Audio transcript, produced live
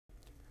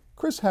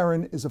Chris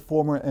Herren is a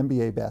former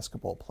NBA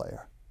basketball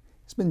player.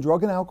 He's been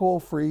drug and alcohol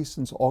free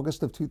since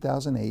August of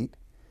 2008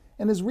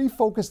 and has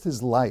refocused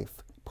his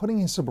life, putting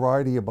his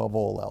sobriety above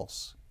all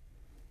else.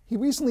 He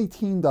recently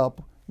teamed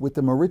up with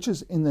the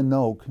Moriches In the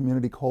Know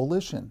Community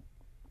Coalition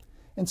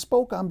and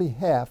spoke on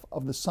behalf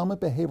of the Summit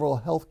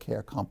Behavioral Health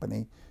Care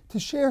Company to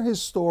share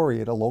his story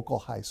at a local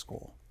high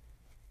school.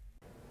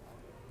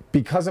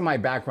 Because of my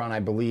background, I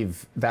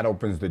believe that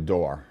opens the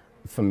door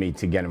for me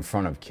to get in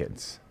front of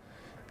kids.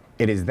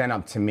 It is then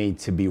up to me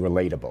to be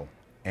relatable,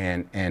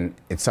 and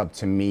it's up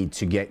to me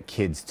to get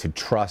kids to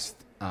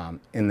trust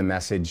in the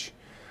message,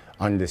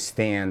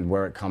 understand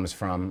where it comes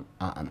from.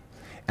 And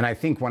I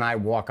think when I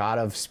walk out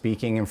of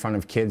speaking in front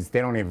of kids,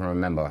 they don't even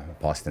remember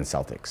Boston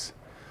Celtics.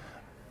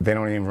 They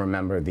don't even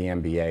remember the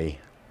NBA.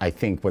 I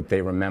think what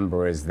they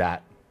remember is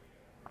that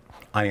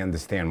I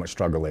understand what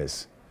struggle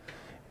is,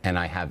 and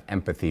I have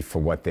empathy for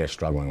what they're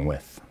struggling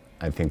with.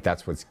 I think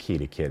that's what's key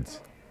to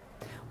kids.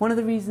 One of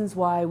the reasons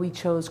why we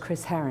chose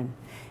Chris Herren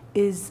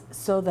is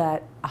so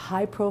that a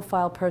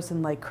high-profile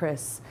person like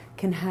Chris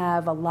can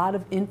have a lot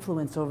of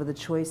influence over the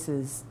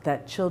choices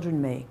that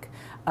children make.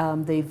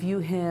 They view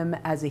him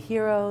as a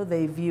hero,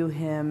 they view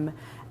him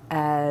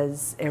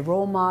as a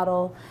role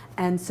model,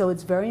 and so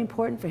it's very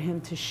important for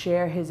him to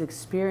share his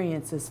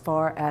experience as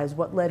far as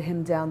what led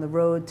him down the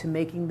road to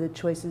making the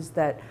choices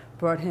that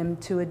brought him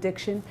to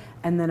addiction,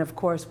 and then of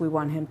course we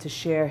want him to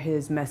share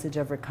his message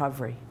of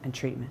recovery and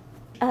treatment.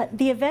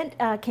 The event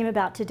came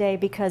about today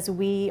because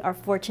we are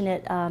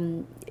fortunate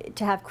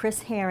to have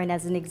Chris Herren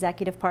as an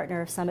executive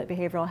partner of Summit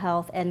Behavioral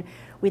Health, and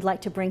we'd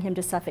like to bring him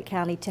to Suffolk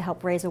County to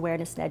help raise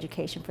awareness and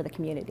education for the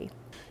community.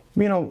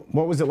 You know,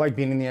 what was it like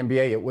being in the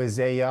NBA? It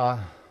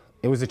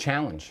was a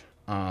challenge.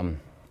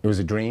 It was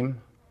a dream.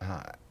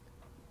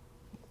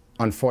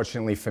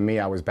 Unfortunately for me,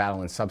 I was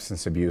battling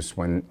substance abuse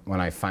when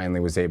I finally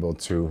was able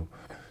to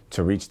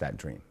reach that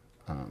dream.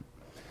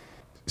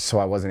 So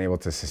I wasn't able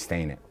to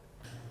sustain it.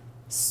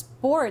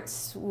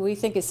 Sports, we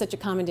think, is such a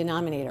common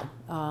denominator.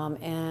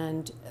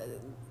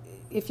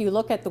 If you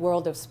look at the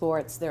world of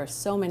sports, there are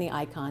so many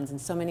icons,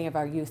 and so many of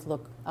our youth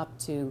look up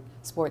to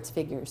sports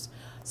figures.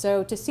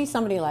 So to see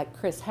somebody like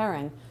Chris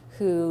Herren,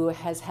 who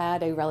has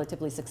had a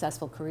relatively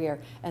successful career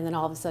and then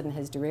all of a sudden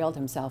has derailed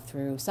himself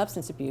through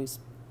substance abuse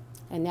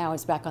and now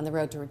is back on the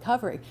road to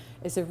recovery,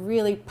 is a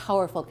really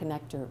powerful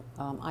connector,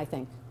 I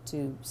think,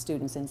 to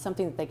students, and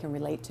something that they can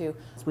relate to.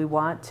 We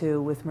want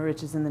to, with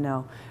Moriches In the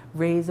Know,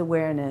 raise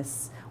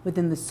awareness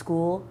within the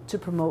school to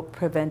promote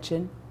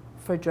prevention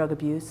for drug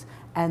abuse,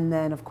 and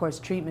then of course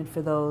treatment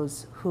for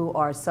those who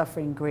are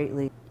suffering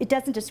greatly. It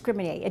doesn't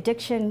discriminate.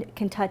 Addiction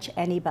can touch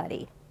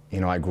anybody.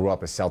 You know, I grew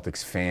up a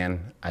Celtics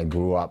fan. I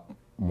grew up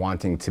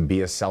wanting to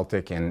be a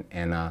Celtic, and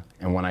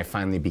when I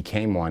finally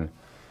became one,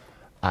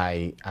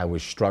 I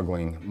was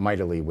struggling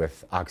mightily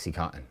with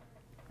OxyContin.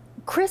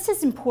 Chris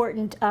is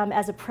important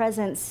as a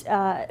presence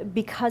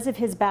because of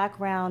his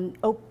background.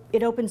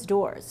 It opens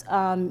doors.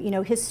 You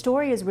know, his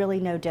story is really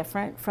no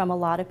different from a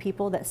lot of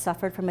people that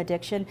suffered from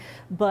addiction,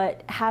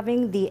 but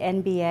having the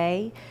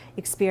NBA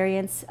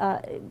experience,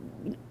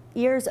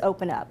 ears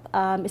open up,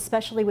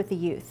 especially with the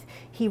youth.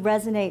 He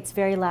resonates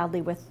very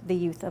loudly with the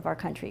youth of our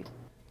country.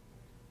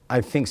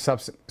 I think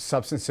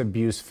substance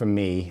abuse for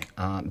me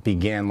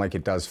began like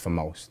it does for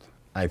most.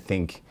 I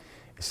think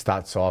it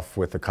starts off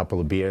with a couple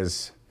of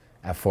beers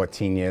at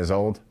 14 years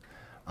old,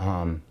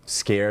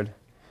 scared,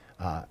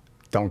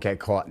 don't get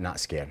caught, not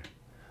scared.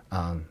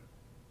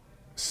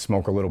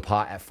 Smoke a little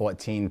pot at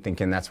 14,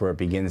 thinking that's where it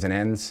begins and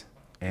ends,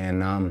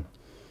 and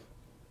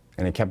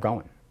it kept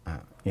going.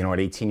 You know, at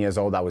 18 years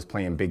old, I was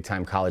playing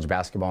big-time college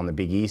basketball in the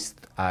Big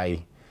East.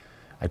 I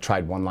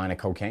tried one line of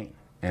cocaine,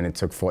 and it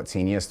took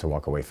 14 years to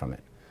walk away from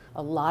it.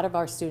 A lot of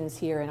our students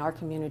here in our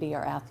community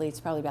are athletes.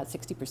 Probably about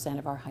 60%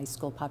 of our high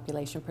school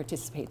population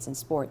participates in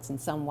sports in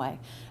some way.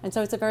 And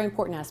so it's a very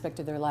important aspect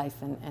of their life,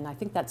 and I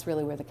think that's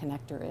really where the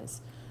connector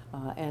is.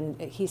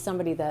 And he's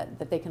somebody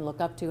that they can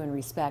look up to and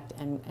respect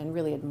and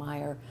really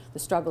admire the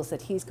struggles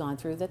that he's gone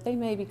through, that they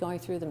may be going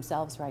through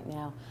themselves right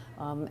now.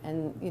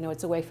 And you know,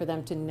 it's a way for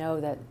them to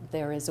know that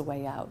there is a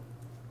way out.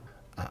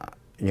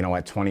 You know,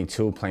 at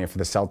 22, playing for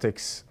the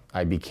Celtics,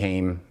 I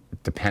became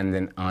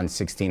dependent on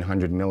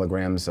 1,600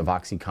 milligrams of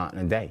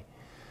OxyContin a day.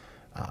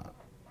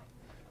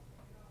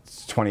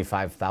 It's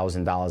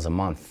 $25,000 a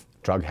month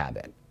drug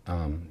habit.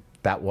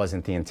 That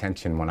wasn't the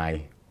intention when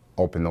I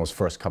opened those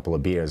first couple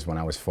of beers when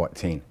I was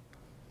 14.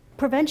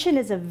 Prevention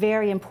is a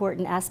very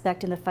important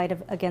aspect in the fight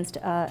against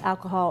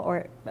alcohol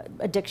or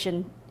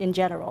addiction in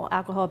general,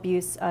 alcohol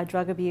abuse,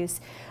 drug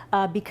abuse,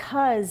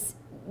 because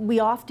we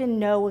often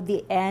know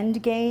the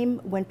end game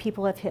when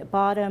people have hit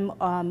bottom,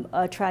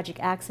 a tragic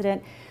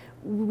accident.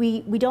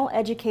 We don't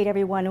educate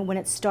everyone when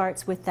it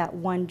starts with that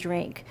one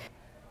drink.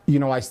 You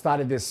know, I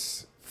started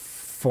this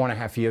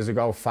 4.5 years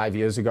ago, 5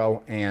 years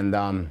ago, and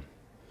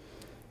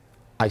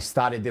I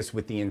started this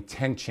with the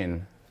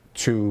intention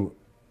to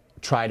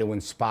try to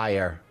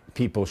inspire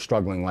people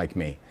struggling like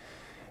me.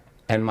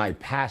 And my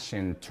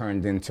passion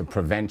turned into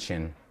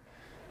prevention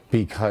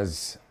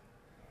because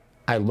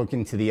I look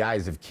into the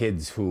eyes of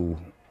kids who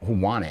who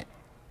want it,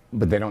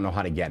 but they don't know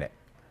how to get it.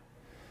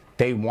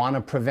 They want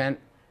to prevent,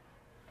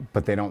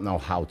 but they don't know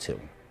how to.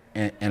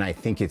 And I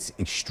think it's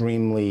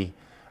extremely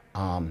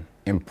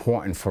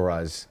important for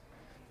us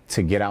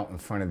to get out in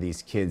front of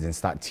these kids and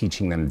start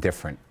teaching them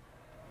different.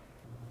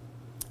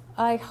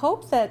 I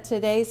hope that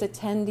today's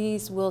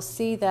attendees will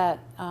see that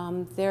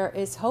there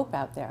is hope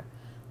out there,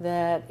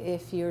 that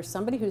if you're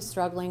somebody who's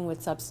struggling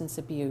with substance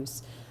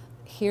abuse,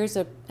 here's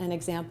an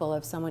example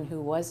of someone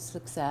who was a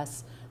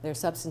success. Their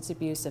substance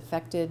abuse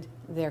affected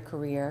their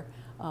career.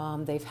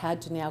 They've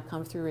had to now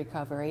come through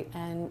recovery,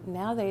 and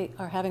now they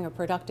are having a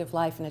productive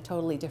life in a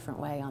totally different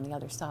way on the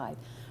other side.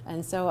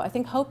 And so I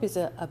think hope is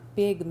a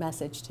big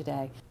message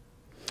today.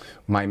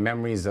 My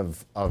memories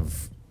of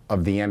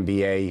the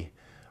NBA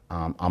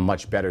are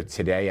much better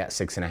today at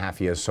 6.5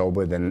 years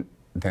sober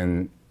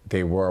than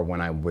they were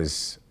when I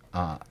was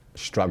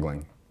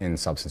struggling in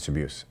substance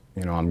abuse.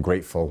 You know, I'm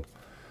grateful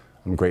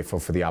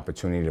for the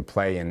opportunity to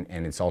play, and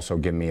it's also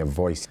given me a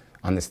voice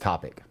on this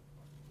topic.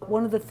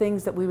 One of the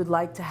things that we would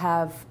like to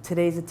have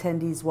today's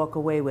attendees walk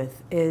away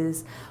with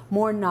is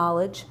more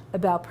knowledge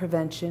about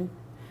prevention,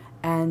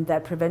 and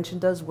that prevention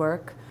does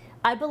work.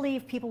 I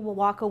believe people will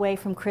walk away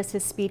from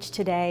Chris's speech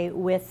today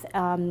with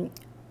an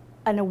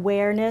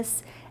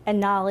awareness and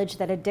knowledge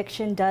that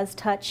addiction does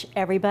touch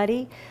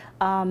everybody.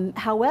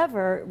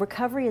 However,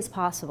 recovery is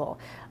possible.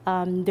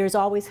 There's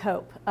always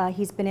hope.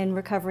 He's been in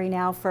recovery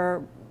now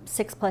for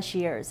 6+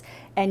 years,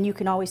 and you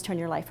can always turn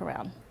your life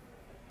around.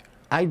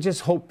 I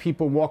just hope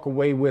people walk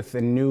away with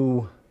a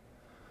new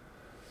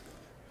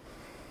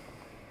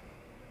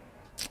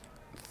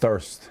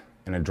thirst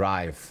and a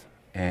drive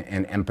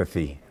and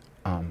empathy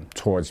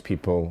towards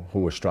people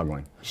who are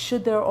struggling.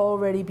 Should there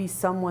already be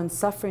someone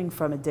suffering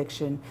from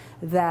addiction,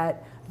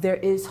 that there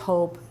is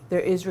hope, there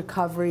is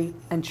recovery,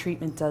 and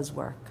treatment does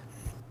work.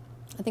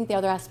 I think the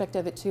other aspect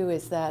of it too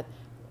is that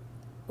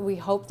we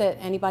hope that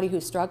anybody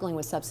who's struggling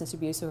with substance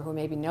abuse, or who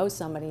maybe knows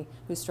somebody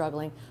who's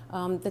struggling,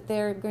 that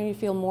they're going to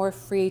feel more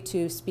free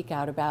to speak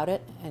out about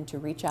it and to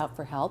reach out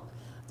for help.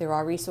 There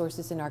are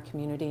resources in our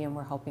community, and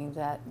we're hoping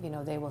that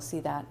they will see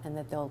that, and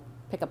that they'll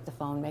pick up the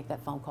phone, make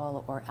that phone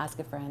call, or ask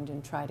a friend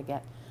and try to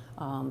get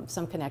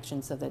some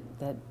connection so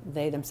that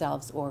they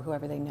themselves or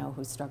whoever they know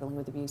who's struggling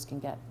with abuse can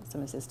get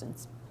some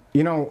assistance.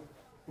 You know,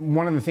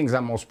 one of the things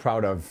I'm most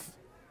proud of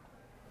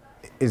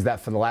is that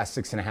for the last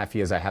 6.5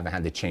 years I haven't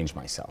had to change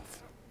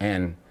myself.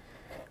 And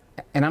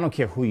I don't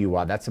care who you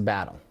are, that's a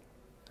battle.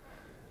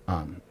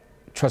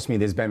 Trust me,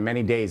 there's been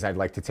many days I'd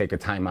like to take a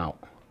time out,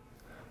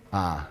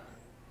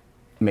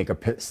 make a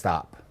pit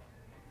stop.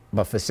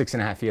 But for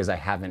 6.5 years I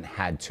haven't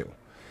had to.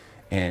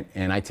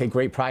 And I take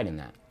great pride in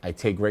that. I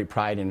take great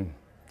pride in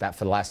that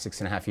for the last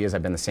 6.5 years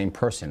I've been the same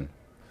person,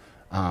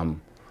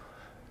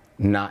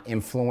 not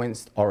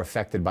influenced or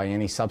affected by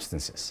any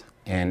substances.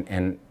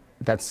 And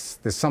there's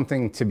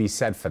something to be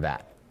said for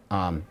that.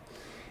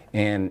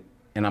 And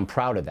I'm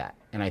proud of that.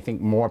 And I think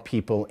more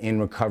people in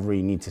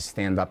recovery need to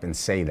stand up and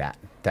say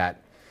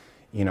that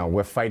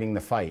we're fighting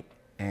the fight,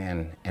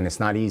 and it's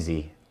not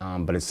easy,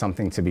 but it's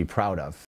something to be proud of.